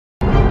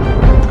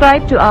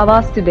Subscribe to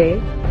Awaaz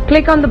today.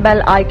 Click on the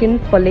bell icon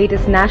for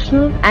latest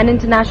national and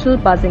international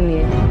buzzing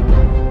news.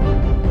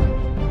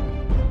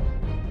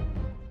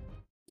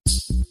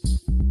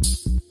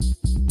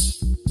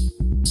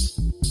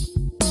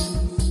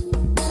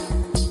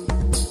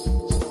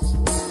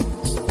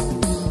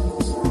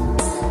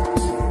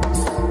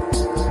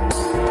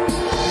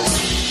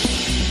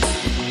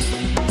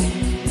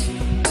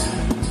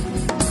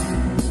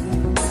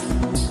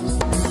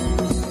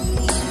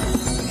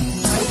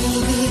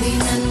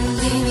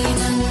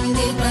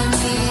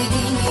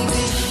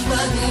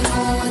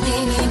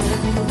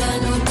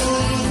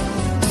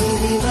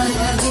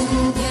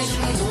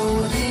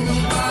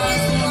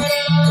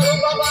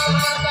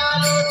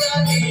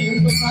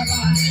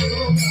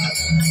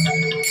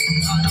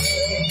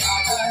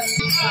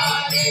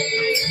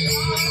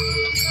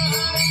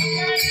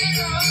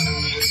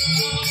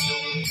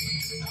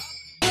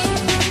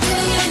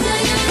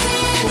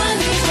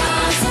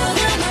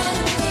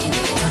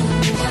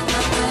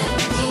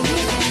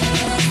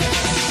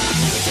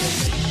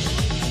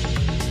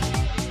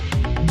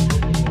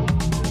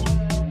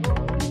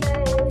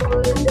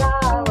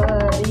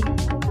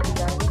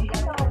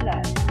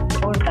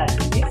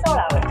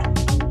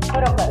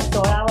 बरोबर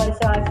 16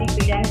 वर्ष अशी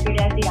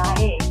पिढ्यानपिढ्याची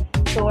आहे.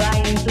 16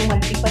 into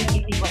multiple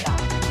किती बघा.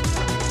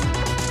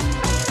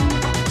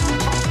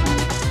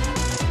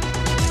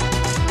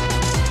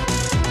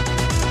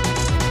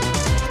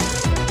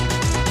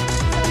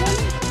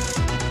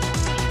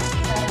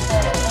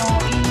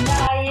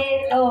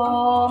 येतो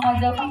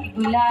मज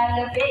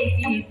गुलाल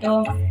पेकितो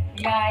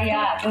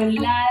या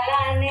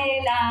गुलालाने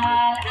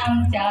लाल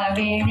आमच्या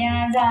वेण्या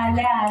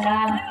झाल्या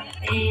लाल.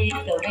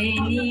 एक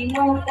वेणी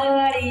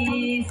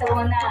मोकळी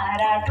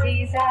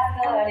सोनाराची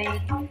साखळी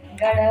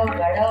गड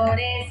गड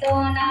रे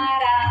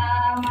सोनारा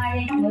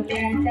माई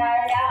मोत्यांच्या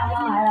या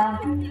माळा.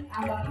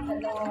 आंबा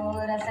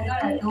रस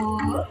गळतो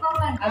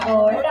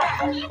अगोडा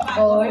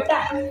गोडा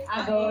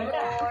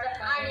अगोडा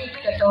आणि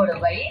कटोड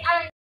बाई.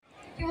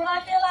 चिवडा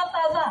केला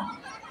ताजा,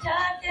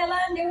 चहा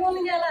केला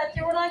निघून गेला.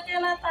 चिवडा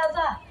केला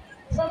ताजा,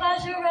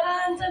 सदाशिव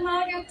घरांचं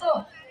नाव घेतो.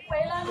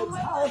 पहिला नंबर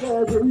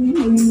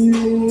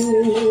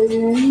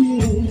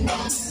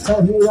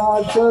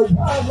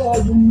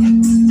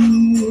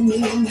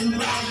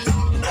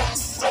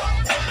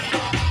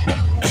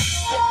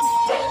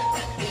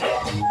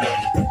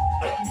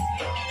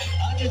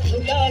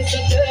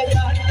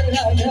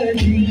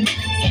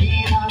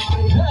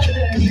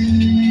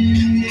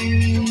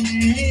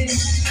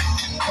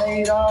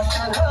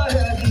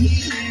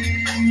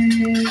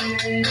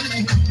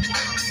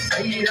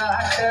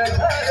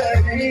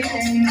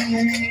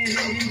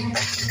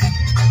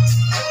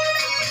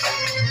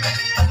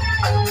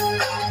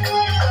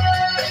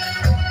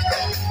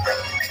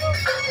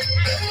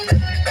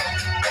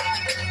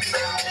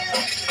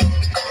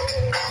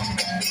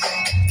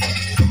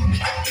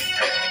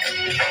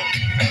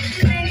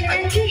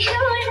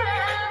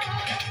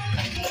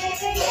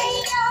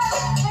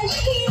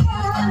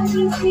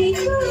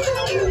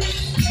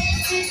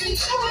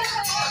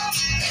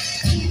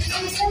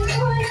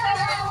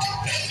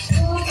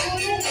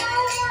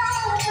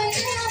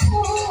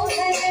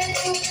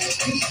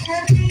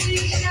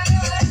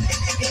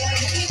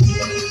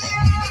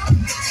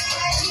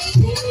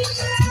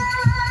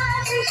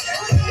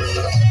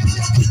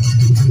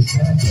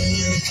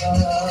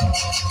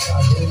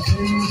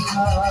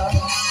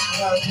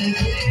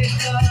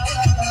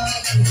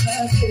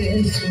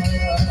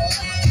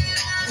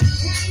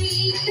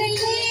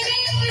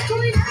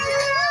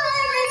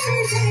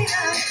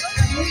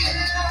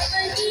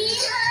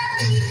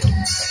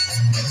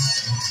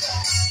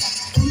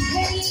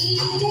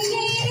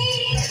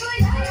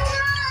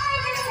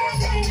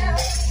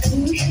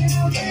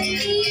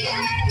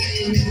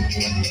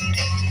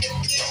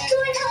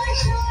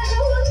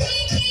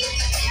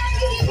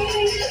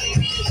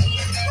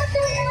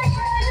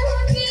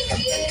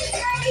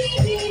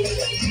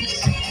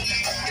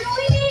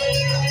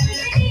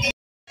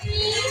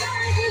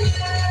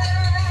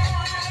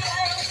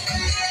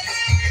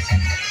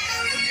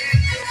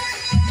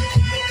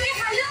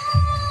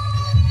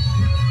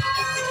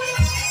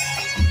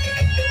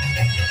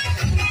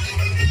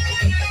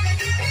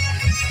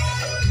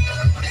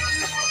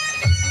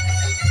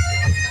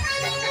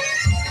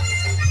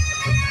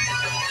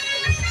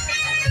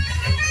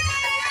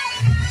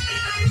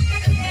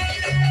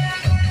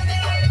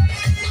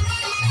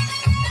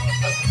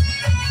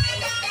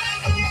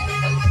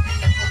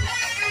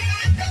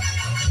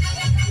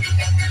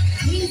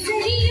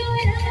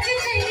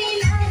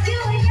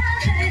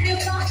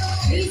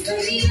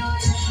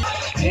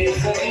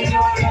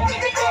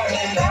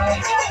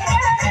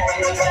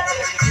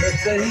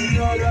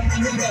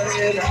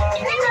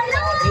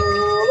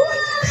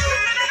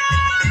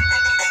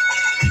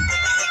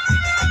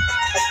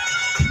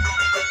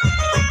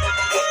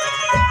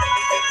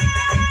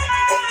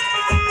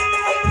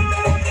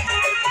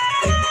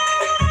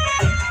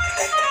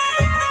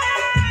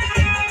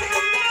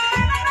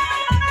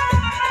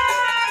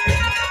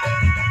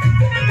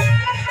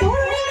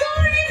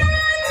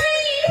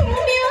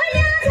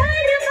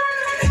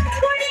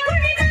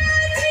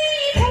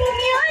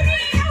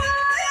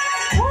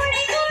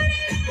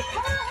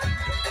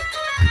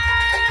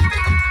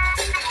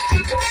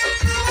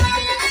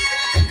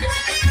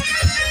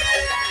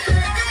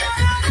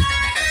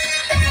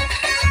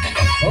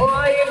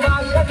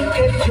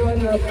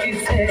की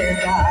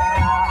सेना,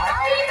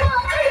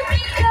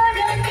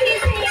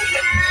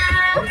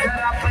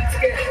 जरा बच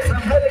के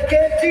संभल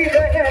के जी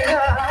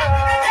रहना,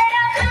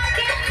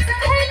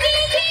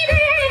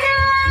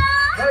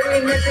 बड़ी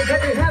नट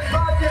घट है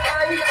बात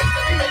आई,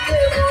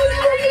 ये मौज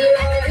बड़ी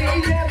आई,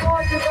 ये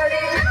मौज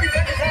बड़ी नट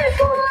घट है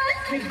बात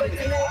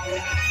बचने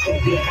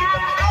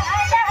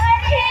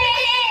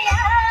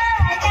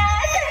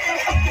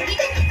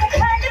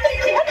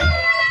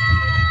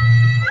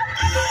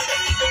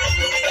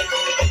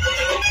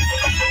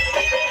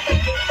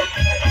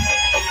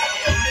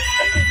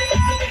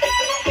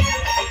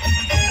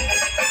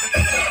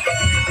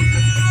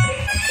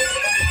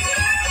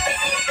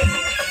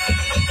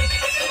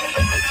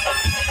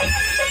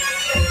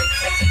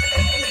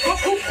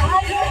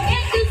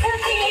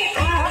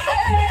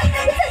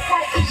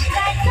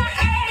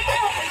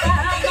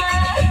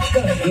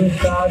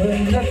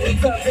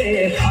सबे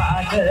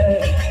भाग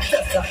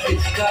तसा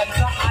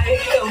इश्काचा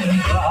आयटम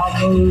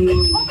बाबू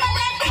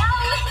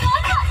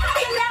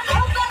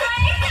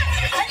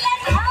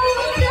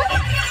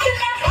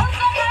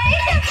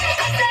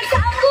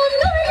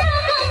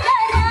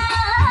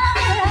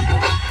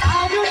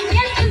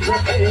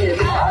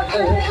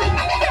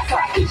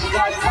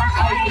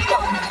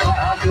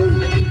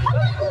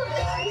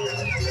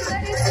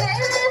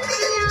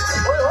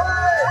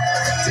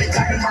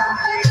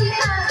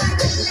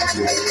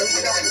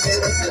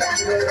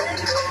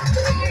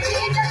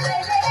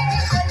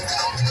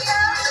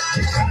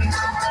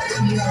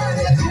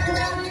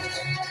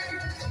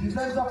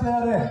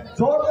प्लेयर आहे,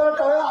 जोरदार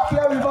टाळ्या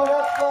आपल्या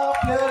विभागातला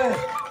प्लेयर आहे.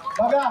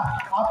 बघा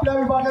आपल्या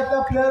विभागातल्या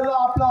प्लेयरला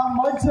आपला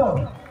मंच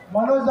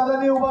मनोज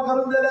दादांनी उभा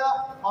करून दिला.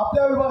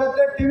 आपल्या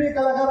विभागातले टीव्ही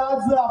कलाकार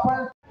आज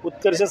आपण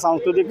उत्कर्ष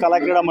सांस्कृतिक कला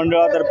क्रीडा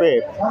मंडळातर्फे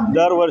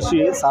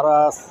दरवर्षी सारा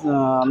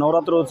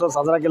नवरात्रोत्सव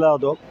साजरा केला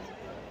जातो.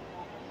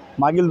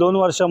 मागील 2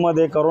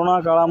 वर्षामध्ये करोना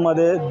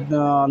काळामध्ये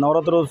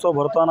नवरात्रोत्सव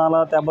भरताना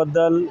आला,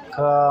 त्याबद्दल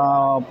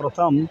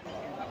प्रथम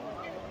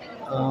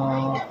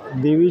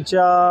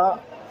देवीच्या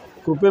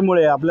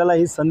कृपेमुळे आपल्याला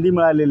ही संधी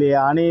मिळालेली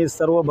आहे आणि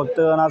सर्व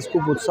भक्तगण आज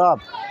खूप उत्साहात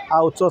हा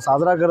उत्सव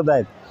साजरा करत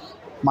आहेत.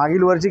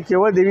 मागील वर्षी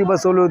केवळ देवी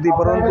बसवली होती,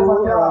 परंतु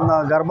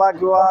गरबा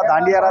किंवा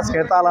दांडिया रास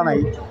खेळता आला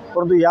नाही,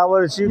 परंतु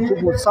यावर्षी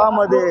खूप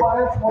उत्साहामध्ये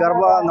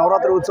गरबा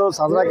नवरात्र उत्सव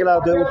साजरा केला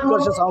जातो.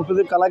 उत्कर्ष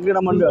सांस्कृतिक कला क्रीडा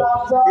मंडळ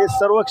हे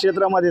सर्व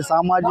क्षेत्रामध्ये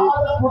सामाजिक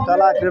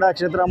कला क्रीडा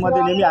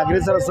क्षेत्रामध्ये नेहमी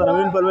अग्रेसर असतं.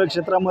 नवीन पनवेल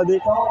क्षेत्रामध्ये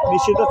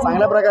निश्चितच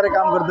चांगल्या प्रकारे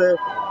काम करतं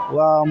आहे.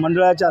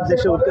 मंडळाचे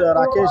अध्यक्ष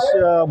राकेश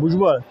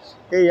भुजबळ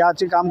हे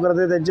याचे काम करत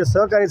आहेत, त्यांचे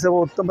सहकारी सर्व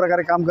उत्तम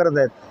प्रकारे काम करत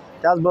आहेत.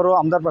 त्याचबरोबर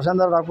आमदार प्रशांत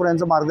ठाकूर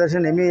यांचं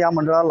मार्गदर्शन नेहमी या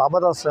मंडळाला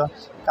लाभत असतं.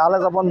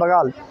 कालच आपण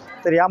बघाल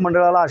तर या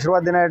मंडळाला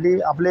आशीर्वाद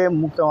देण्यासाठी आपले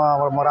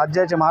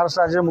राज्याचे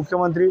महाराष्ट्राचे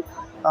मुख्यमंत्री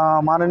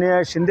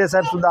माननीय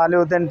शिंदेसाहेबसुद्धा आले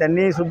होते आणि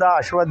त्यांनीसुद्धा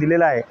आशीर्वाद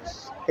दिलेला आहे.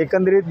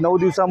 एकंदरीत 9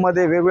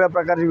 दिवसामध्ये वेगवेगळ्या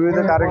प्रकारचे विविध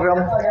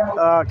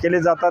कार्यक्रम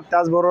केले जातात.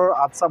 त्याचबरोबर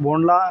आजचा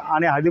भोंडला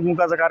आणि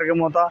हळदीकुंकाचा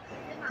कार्यक्रम होता.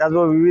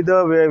 त्याचबरोबर विविध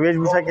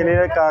वेशभूषा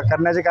केलेले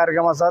करण्याचे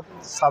कार्यक्रम असतात.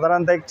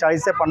 साधारणतः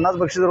 40 ते 50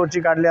 बक्षीस रोजची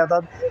काढली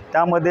जातात.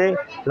 त्यामध्ये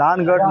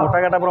लहान गट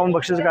मोठ्या गटाप्रमाणे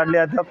बक्षीस काढले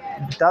जातात.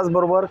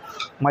 त्याचबरोबर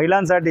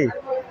महिलांसाठी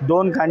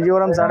 2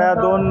 कांजीवरम साड्या,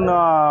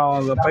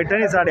 2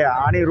 पैठणी साड्या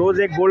आणि रोज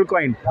 1 गोल्ड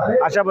कॉईन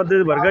अशा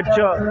पद्धतीने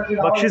भरगच्च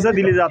बक्षिसं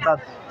दिली जातात.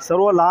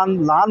 सर्व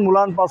लहान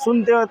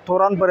मुलांपासून ते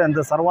थोरांपर्यंत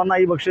सर्वांना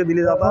ही बक्षिसं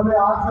दिली जातात.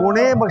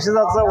 कोणीही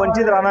बक्षिसाचं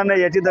वंचित राहणार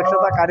नाही याची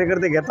दक्षता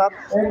कार्यकर्ते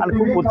घेतात आणि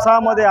खूप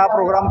उत्साहामध्ये हा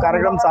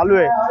कार्यक्रम चालू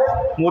आहे.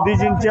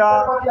 मोदीजींच्या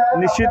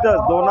निश्चितच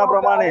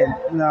धोरणाप्रमाणे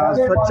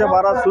स्वच्छ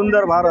भारत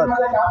सुंदर भारत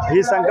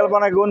ही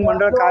संकल्पना घेऊन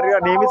मंडळ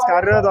नेहमीच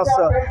कार्यरत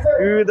असतं.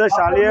 विविध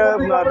शालेय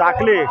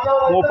दाखले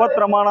मोफत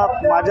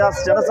प्रमाणात माझ्या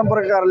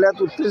जनसंपर्क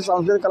कार्यालयात उत्कृष्ट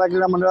सांस्कृतिक कला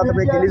क्रीडा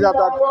मंडळातर्फे केली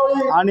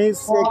जातात आणि एक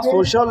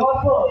सोशल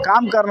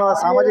काम करणारं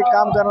सामाजिक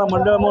काम करणारं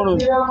मंडळ म्हणून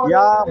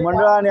या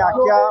मंडळाने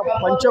अख्ख्या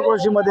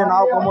पंचक्रोशीमध्ये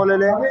नाव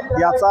कमवलेले.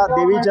 याचा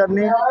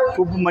देवीचरणी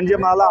खूप म्हणजे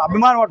मला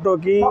अभिमान वाटतो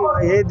की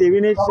हे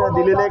देवीने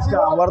दिलेले एक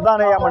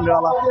वरदान आहे या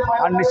मंडळाला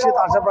आणि निश्चित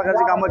अशा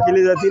प्रकारची कामं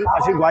केली जातील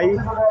अशी ग्वाही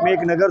मी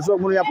एक नगरसेवक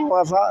म्हणून या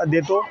प्रवासा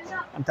देतो.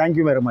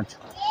 Thank you very much.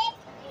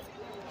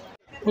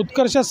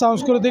 उत्कर्ष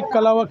सांस्कृतिक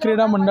कला व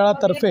क्रीडा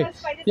मंडळातर्फे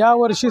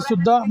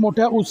यावर्षीसुद्धा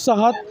मोठ्या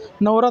उत्साहात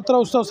नवरात्र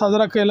उत्सव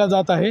साजरा केला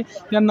जात आहे.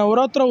 या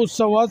नवरात्र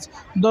उत्सवात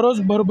दररोज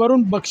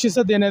भरभरून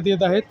बक्षिसं देण्यात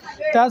येत आहेत.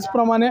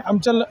 त्याचप्रमाणे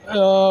आमच्या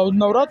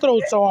नवरात्र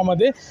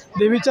उत्सवामध्ये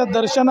देवीच्या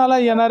दर्शनाला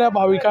येणाऱ्या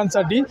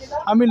भाविकांसाठी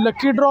आम्ही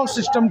लकी ड्रॉ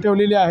सिस्टम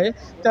ठेवलेली आहे.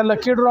 त्या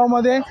लकी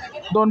ड्रॉमध्ये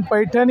 2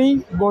 पैठणी,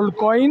 गोल्ड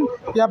कॉईन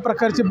या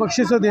प्रकारची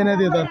बक्षिसं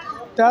देण्यात येतात.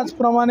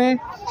 त्याचप्रमाणे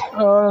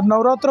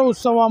नवरात्र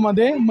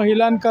उत्सवामध्ये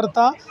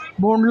महिलांकरता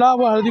भोंडला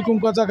व हळदी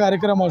कुंकवाचा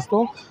कार्यक्रम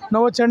असतो.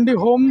 नवचंडी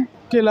होम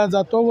केला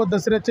जातो व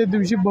दसऱ्याच्या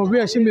दिवशी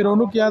भव्य अशी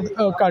मिरवणूक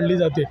यात काढली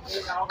जाते.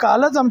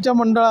 कालच आमच्या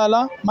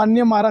मंडळाला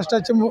माननीय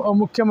महाराष्ट्राचे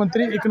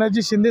मुख्यमंत्री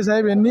एकनाथजी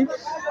शिंदेसाहेब यांनी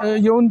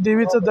येऊन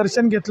देवीचं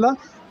दर्शन घेतलं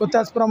व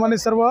त्याचप्रमाणे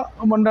सर्व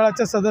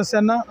मंडळाच्या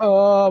सदस्यांना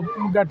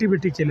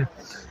गाठीभेटी केल्या.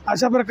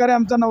 अशा प्रकारे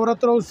आमचा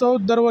नवरात्र उत्सव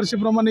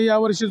दरवर्षीप्रमाणे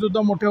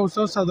यावर्षीसुद्धा मोठ्या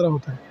उत्सवात साजरा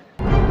होत आहे.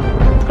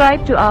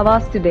 Subscribe to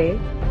Awaaz today.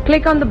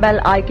 Click on the bell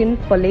icon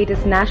for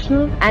latest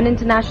national and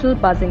international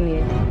buzzing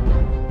news.